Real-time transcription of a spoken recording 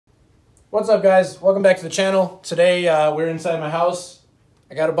What's up, guys? Welcome back to the channel. Today we're inside my house.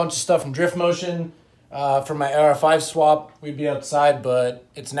 I got a bunch of stuff from Drift Motion for my AR5 swap. We'd be outside, but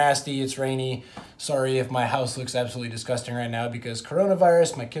it's nasty, it's rainy. Sorry if my house looks absolutely disgusting right now because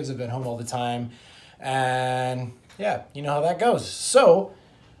coronavirus, my kids have been home all the time. And yeah, you know how that goes. So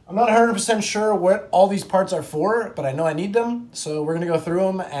I'm not 100% sure what all these parts are for, but I know I need them. So we're gonna go through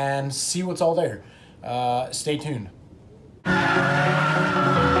them and see what's all there. Stay tuned.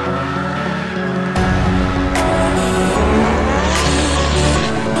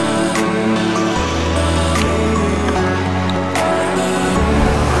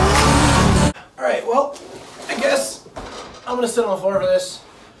 Well, I guess I'm gonna sit on the floor for this.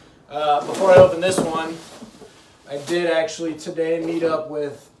 Before I open this one, I did actually today meet up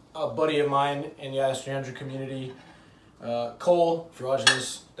with a buddy of mine in the Is300 community, Cole, for watching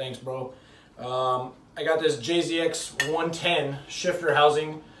this. Thanks, bro. I got this JZX 110 shifter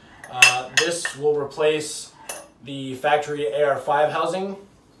housing. This will replace the factory AR5 housing.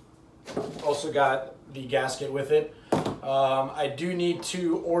 Also got the gasket with it. I do need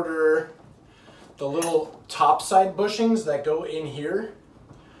to order the little top side bushings that go in here.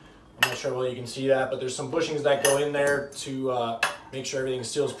 I'm not sure whether you can see that, but there's some bushings that go in there to make sure everything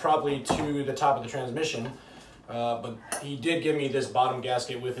seals properly to the top of the transmission. But he did give me this bottom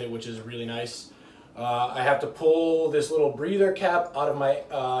gasket with it, which is really nice. I have to pull this little breather cap out of my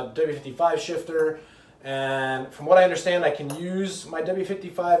W55 shifter, and from what I understand, I can use my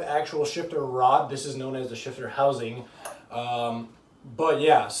W55 actual shifter rod. This is known as the shifter housing. But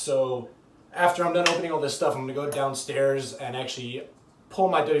yeah, so after I'm done opening all this stuff, I'm gonna go downstairs and actually pull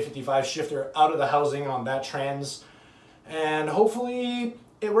my W55 shifter out of the housing on that trans, and hopefully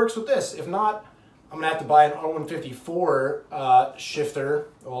it works with this. If not, I'm gonna have to buy an R154 shifter,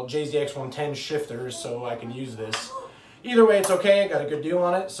 well, JZX 110 shifter, so I can use this. Either way, it's okay. I got a good deal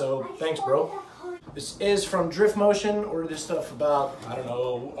on it, so thanks, bro. This is from Drift Motion. Ordered this stuff about, I don't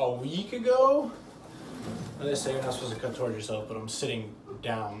know, a week ago. They say you're not supposed to cut towards yourself, but I'm sitting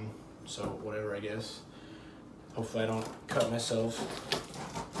down. So whatever, I guess. Hopefully I don't cut myself.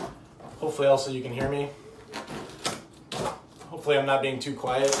 Hopefully also you can hear me. Hopefully I'm not being too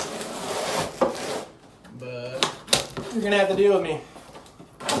quiet. But you're gonna have to deal with me.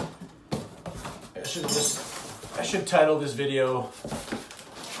 I should title this video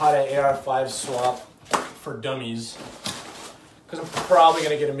How to AR5 Swap for Dummies. Because I'm probably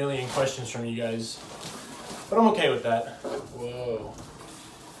gonna get a million questions from you guys. But I'm okay with that. Whoa.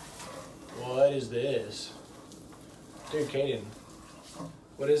 What is this? Dude, Caden,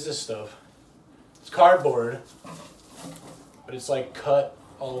 what is this stuff? It's cardboard, but it's like cut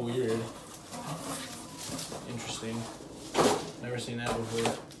all weird. Interesting. Never seen that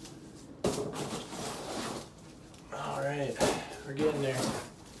before. All right, we're getting there.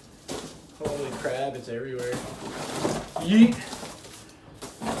 Holy crap, it's everywhere. Yeet.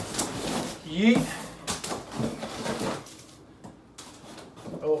 Yeet.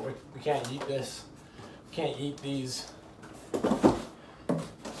 Oh, we can't eat this. We can't eat these.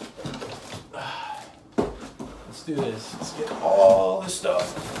 Let's do this. Let's get all this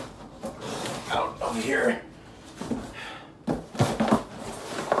stuff out of here.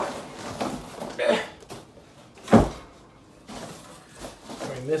 Are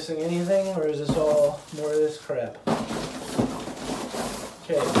we missing anything, or is this all more of this crap?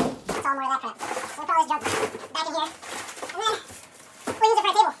 Okay. It's all more of that crap. We'll put all this junk back in here, and then we'll use it for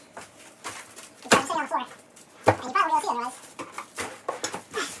a table. Because I'm sitting on the floor. And you probably won't be able to see otherwise.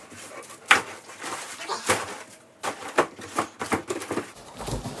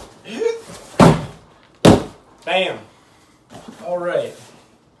 Bam! Alright.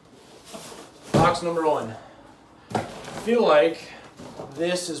 Box number one. I feel like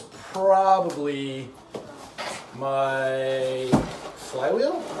this is probably my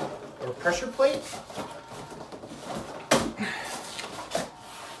flywheel or pressure plate.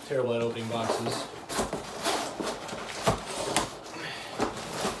 Terrible at opening boxes.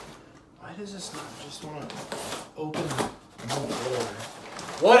 Why does this not just want to open?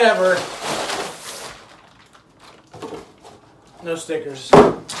 Whatever. No stickers.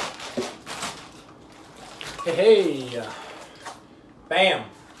 Hey. Bam.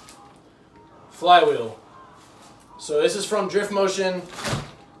 Flywheel. So this is from Drift Motion.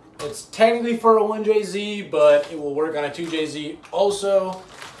 It's technically for a 1JZ, but it will work on a 2JZ also.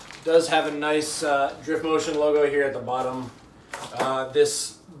 Does have a nice Drift Motion logo here at the bottom.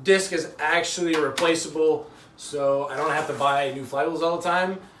 This disc is actually replaceable, so I don't have to buy new flywheels all the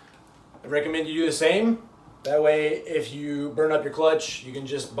time. I recommend you do the same. That way, if you burn up your clutch, you can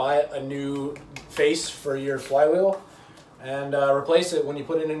just buy a new face for your flywheel. and replace it when you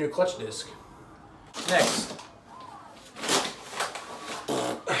put in a new clutch disc. Next,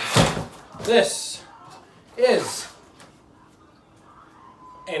 this is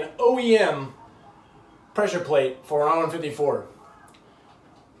an OEM pressure plate for an R154.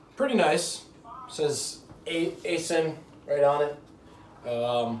 Pretty nice. Says ASIN right on it.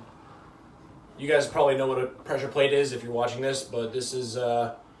 You guys probably know what a pressure plate is if you're watching this, but this is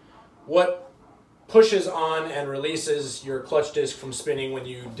what pushes on and releases your clutch disc from spinning when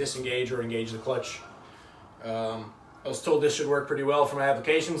you disengage or engage the clutch. I was told this should work pretty well for my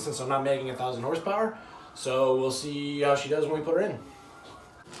application since I'm not making 1,000 horsepower, so we'll see how she does when we put her in.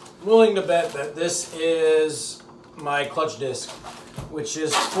 I'm willing to bet that this is my clutch disc, which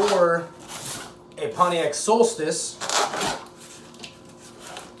is for a Pontiac Solstice.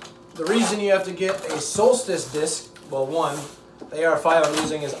 The reason you have to get a Solstice disc, well, one, the AR5 I'm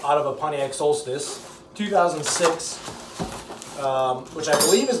using is out of a Pontiac Solstice, 2006, which I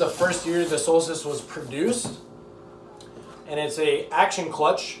believe is the first year the Solstice was produced. And it's a action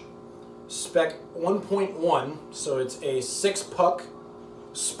clutch, spec 1.1, so it's a 6-puck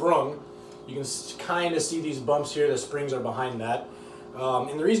sprung. You can kind of see these bumps here, the springs are behind that.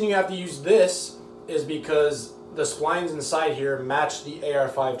 And the reason you have to use this is because the splines inside here match the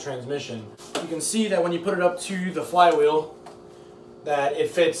AR5 transmission. You can see that when you put it up to the flywheel, that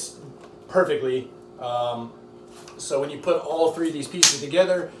it fits perfectly. So when you put all three of these pieces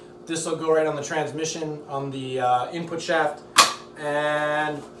together, this will go right on the transmission, on the input shaft,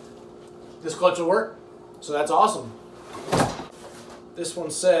 and this clutch will work. So that's awesome. This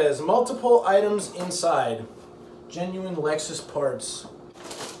one says, multiple items inside. Genuine Lexus parts.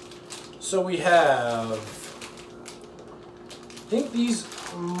 So we have, I think these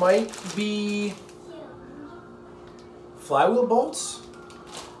might be flywheel bolts.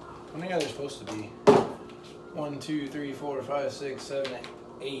 How many are there supposed to be? 1, 2, 3, 4, 5, 6, 7,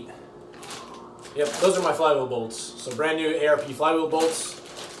 8. Yep, those are my flywheel bolts. So brand new ARP flywheel bolts.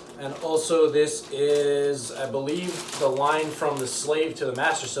 And also this is, I believe, the line from the slave to the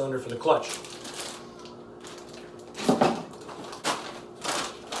master cylinder for the clutch.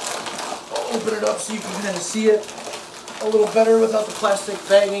 I'll open it up so you can kind of see it a little better without the plastic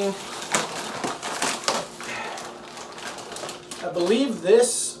bagging. I believe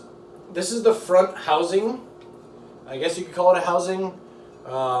this is the front housing. I guess you could call it a housing.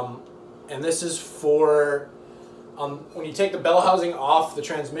 And this is for, when you take the bell housing off the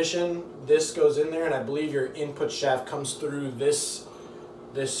transmission, this goes in there, and I believe your input shaft comes through this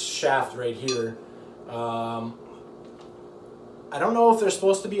shaft right here. I don't know if there's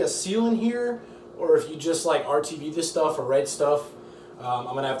supposed to be a seal in here, or if you just like RTV this stuff or write stuff. I'm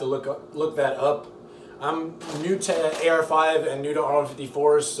gonna have to look that up. I'm new to AR5 and new to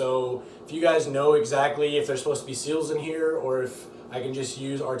R154s, so if you guys know exactly if there's supposed to be seals in here or if I can just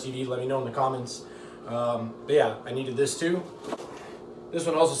use RTV, let me know in the comments. But yeah, I needed this too. This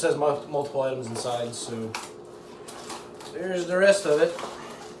one also says multiple items inside, so there's the rest of it.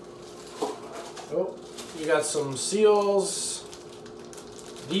 Oh, you got some seals.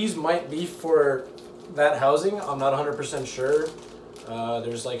 These might be for that housing. I'm not 100% sure.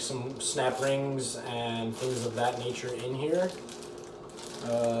 There's like some snap rings and things of that nature in here.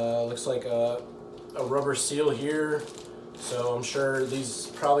 Looks like a rubber seal here. So I'm sure these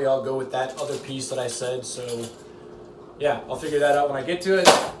probably all go with that other piece that I said. So yeah, I'll figure that out when I get to it.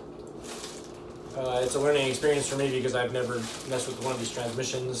 It's a learning experience for me because I've never messed with one of these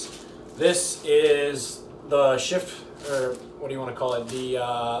transmissions. This is the shift, or what do you want to call it?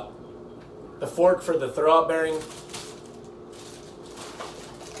 The fork for the throwout bearing.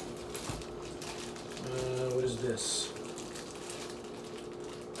 What is this?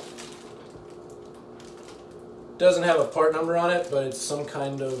 Doesn't have a part number on it, but it's some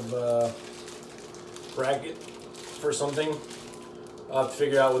kind of bracket for something. I'll have to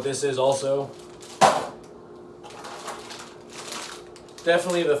figure out what this is also.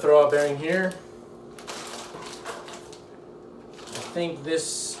 Definitely the throwout bearing here. I think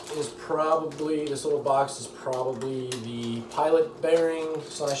this is probably, this little box is probably the pilot bearing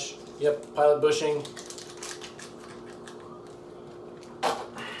slash, yep, pilot bushing.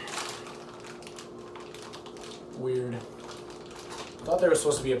 Weird. I thought there was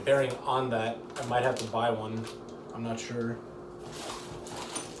supposed to be a bearing on that. I might have to buy one. I'm not sure. I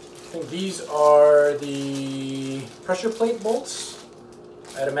think these are the pressure plate bolts,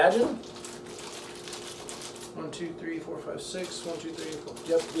 I'd imagine. 1, 2, 3, 4, 5, 6. 1, 2, 3, 4.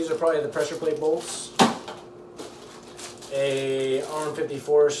 Yep, these are probably the pressure plate bolts. A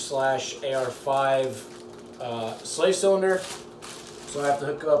R154/AR5 slave cylinder. So I have to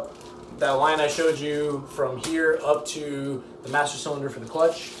hook up that line I showed you from here up to the master cylinder for the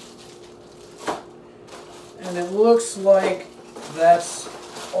clutch. And it looks like that's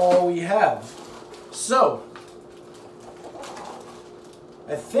all we have. So,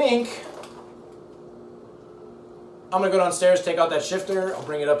 I think I'm gonna go downstairs, take out that shifter, I'll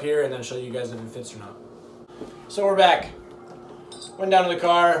bring it up here and then show you guys if it fits or not. So we're back. Went down to the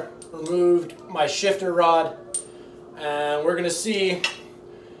car, removed my shifter rod, and we're gonna see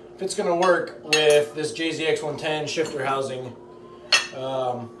if it's gonna work with this JZX110 shifter housing.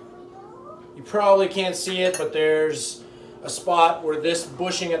 You probably can't see it, but there's a spot where this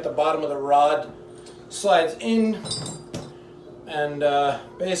bushing at the bottom of the rod slides in, and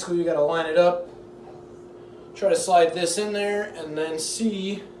basically you gotta line it up, try to slide this in there, and then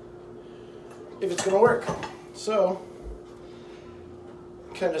see if it's gonna work. So,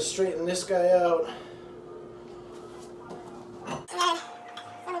 kind of straighten this guy out. And then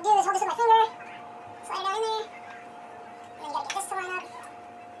what I'm gonna do is hold this with my finger, slide it down in there, and then you gotta get this to line up.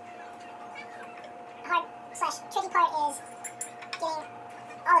 The hard / tricky part is getting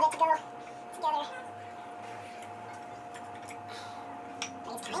all of it to go together. I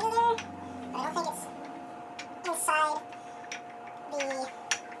think it's kind of there, but I don't think it's inside the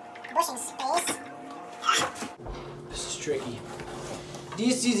bushing space. This is tricky.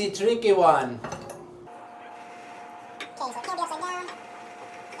 This is a tricky one. Okay, so it can't be upside down.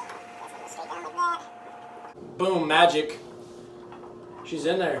 That's gonna go straight down like that. Boom, magic. She's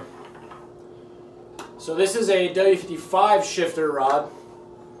in there. So this is a W55 shifter rod.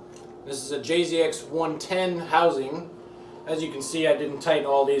 This is a JZX110 housing. As you can see, I didn't tighten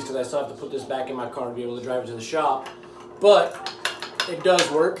all these because I still have to put this back in my car to be able to drive it to the shop. But it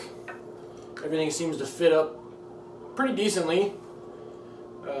does work. Everything seems to fit up pretty decently.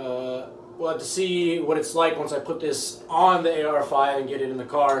 We'll have to see what it's like once I put this on the AR5 and get it in the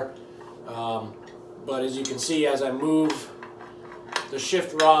car. But as you can see, as I move the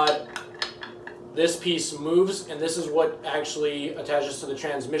shift rod, this piece moves, and this is what actually attaches to the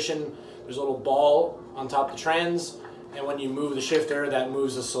transmission. There's a little ball on top of the trans, and when you move the shifter, that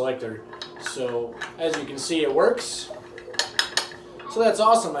moves the selector. So as you can see, it works. So that's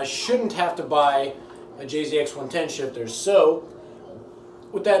awesome. I shouldn't have to buy a JZX110 shifter. So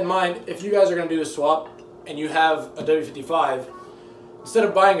with that in mind, if you guys are going to do the swap and you have a W55, instead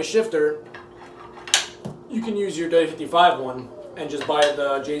of buying a shifter, you can use your W55 one and just buy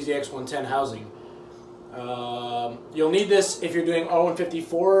the JZX110 housing. You'll need this if you're doing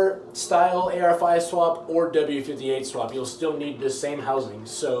R154 style AR5 swap or W58 swap. You'll still need this same housing.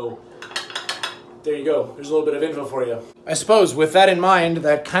 So there you go. There's a little bit of info for you. I suppose with that in mind,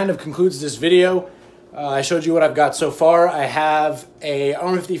 that kind of concludes this video. I showed you what I've got so far. I have a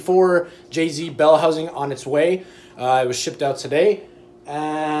R154 JZ bell housing on its way. It was shipped out today.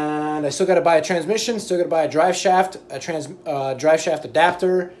 And I still got to buy a transmission, still got to buy a drive shaft, drive shaft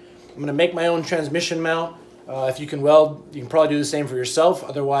adapter. I'm going to make my own transmission mount. If you can weld, you can probably do the same for yourself.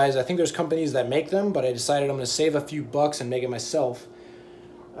 Otherwise, I think there's companies that make them, but I decided I'm going to save a few bucks and make it myself.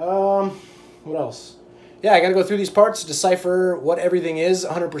 What else? Yeah, I got to go through these parts, decipher what everything is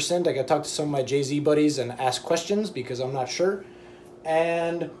 100%. I got to talk to some of my JZ buddies and ask questions because I'm not sure.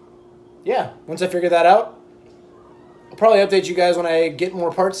 And yeah, once I figure that out, I'll probably update you guys when I get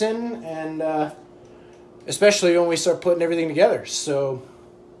more parts in, and especially when we start putting everything together. So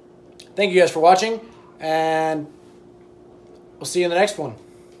thank you guys for watching, and we'll see you in the next one.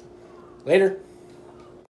 Later.